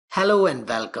Hello and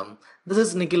welcome. This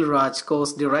is Nikhil Raj,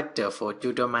 Course Director for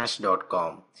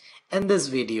Tutomaash.com. In this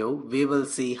video, we will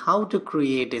see how to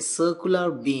create a circular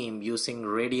beam using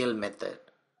radial method.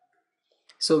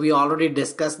 So we already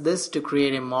discussed this. To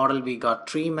create a model, we got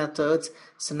three methods: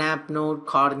 snap node,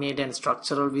 coordinate and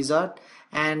structural wizard.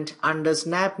 And under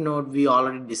snap node, we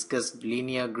already discussed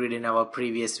linear grid in our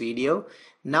previous video.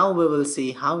 Now we will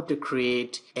see how to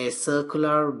create a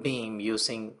circular beam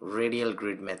using radial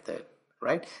grid method.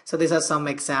 Right? So these are some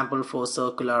example for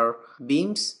circular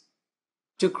beams.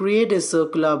 To create a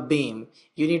circular beam,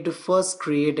 you need to first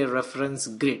create a reference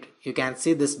grid. You can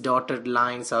see these dotted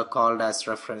lines are called as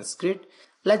reference grid.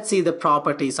 Let's see the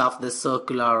properties of the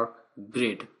circular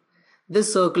grid.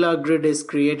 This circular grid is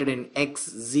created in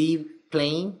XZ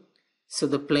plane. So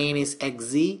the plane is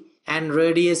XZ and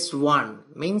radius 1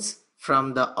 means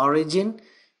from the origin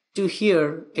to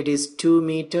here it is 2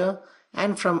 meter,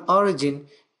 and from origin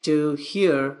to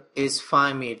here is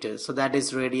 5 meters. So that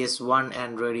is radius 1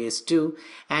 and radius 2,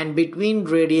 and between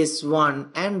radius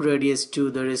 1 and radius 2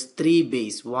 there is 3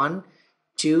 bays, 1,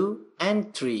 2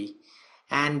 and 3,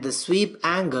 and the sweep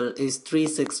angle is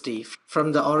 360.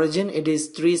 From the origin it is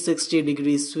 360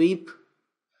 degrees sweep,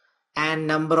 and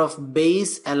number of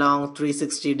bays along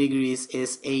 360 degrees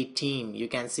is 18. You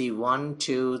can see 1,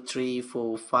 2, 3,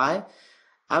 4, 5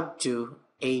 up to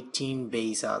 18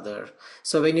 bays are there.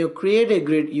 So when you create a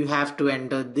grid, you have to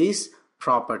enter these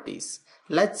properties.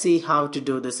 Let's see how to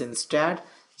do this instead.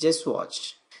 Just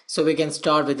watch. So we can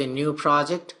start with a new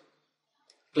project.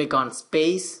 Click on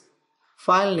space.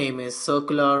 File name is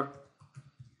circular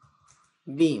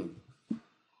beam.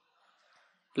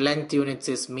 Length units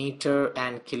is meter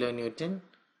and kilonewton.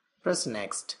 Press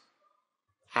next.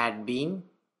 Add beam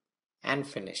and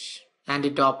finish. And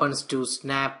it opens to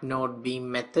snap node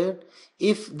beam method.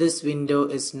 If this window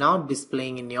is not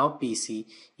displaying in your PC,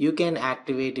 you can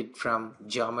activate it from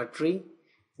geometry,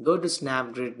 go to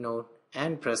snap grid node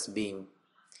and press beam.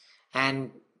 And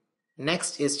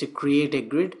next is to create a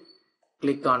grid.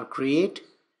 Click on create,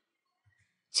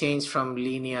 change from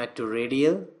linear to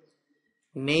radial,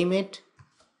 name it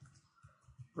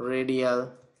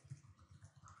radial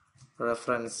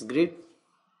reference grid,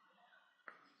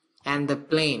 and the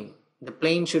plane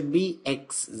should be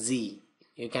XZ.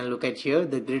 You can look at here,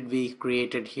 the grid we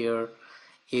created here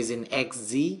is in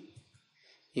XZ.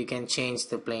 You can change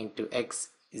the plane to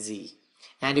XZ.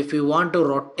 And if you want to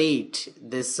rotate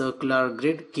this circular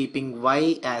grid keeping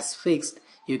Y as fixed,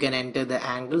 you can enter the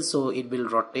angle so it will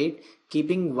rotate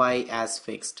keeping Y as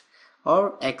fixed,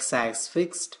 or X as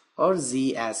fixed, or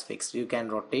Z as fixed. You can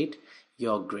rotate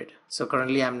your grid. So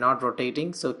currently I'm not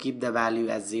rotating, so keep the value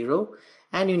as 0.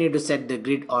 And you need to set the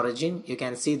grid origin. You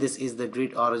can see this is the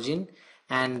grid origin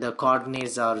and the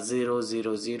coordinates are 0,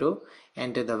 0, 0.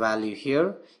 Enter the value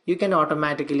here. You can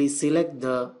automatically select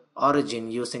the origin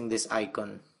using this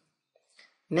icon.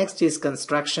 Next is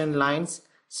construction lines.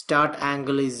 Start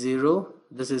angle is 0.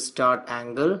 This is start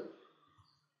angle.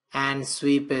 And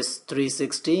sweep is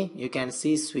 360. You can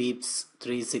see sweeps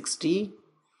 360.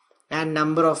 And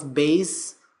number of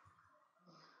bays,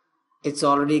 it's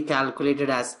already calculated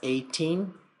as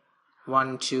 18.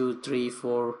 1, 2, 3,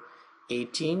 4,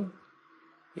 18.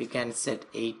 You can set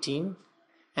 18.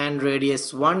 And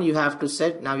radius 1 you have to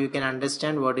set. Now you can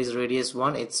understand what is radius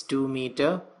 1. It's 2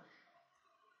 meter.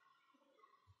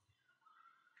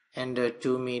 Enter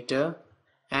 2 meter.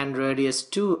 And radius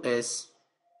 2 is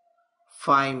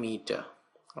 5 meter.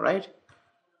 Right?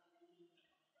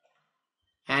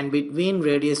 And between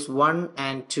radius 1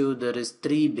 and 2 there is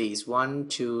 3 bays, 1,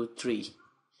 2, 3.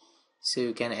 So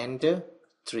you can enter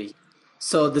 3.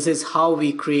 So this is how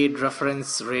we create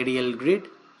reference radial grid.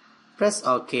 Press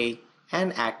OK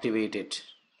and activate it.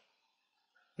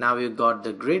 Now you got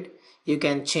the grid. You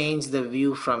can change the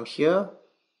view from here.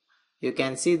 You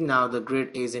can see now the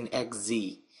grid is in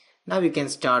XZ. Now we can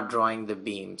start drawing the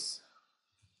beams.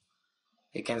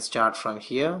 You can start from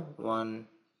here. 1,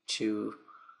 2,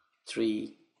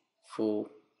 3, 4,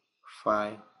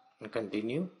 5 and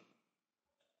continue.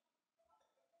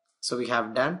 So we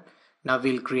have done. Now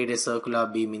we'll create a circular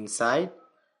beam inside.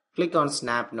 Click on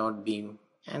snap node beam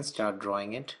and start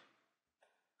drawing it.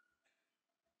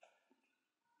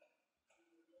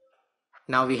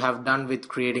 Now we have done with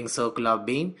creating circular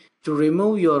beam. To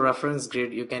remove your reference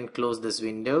grid, you can close this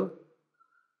window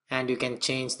and you can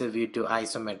change the view to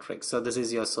isometric. So this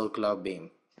is your circular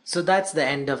beam. So that's the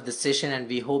end of the session and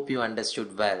we hope you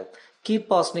understood well. Keep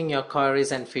posting your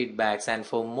queries and feedbacks, and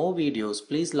for more videos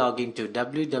please log in to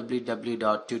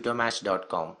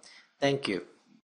www.tutomaash.com. Thank you.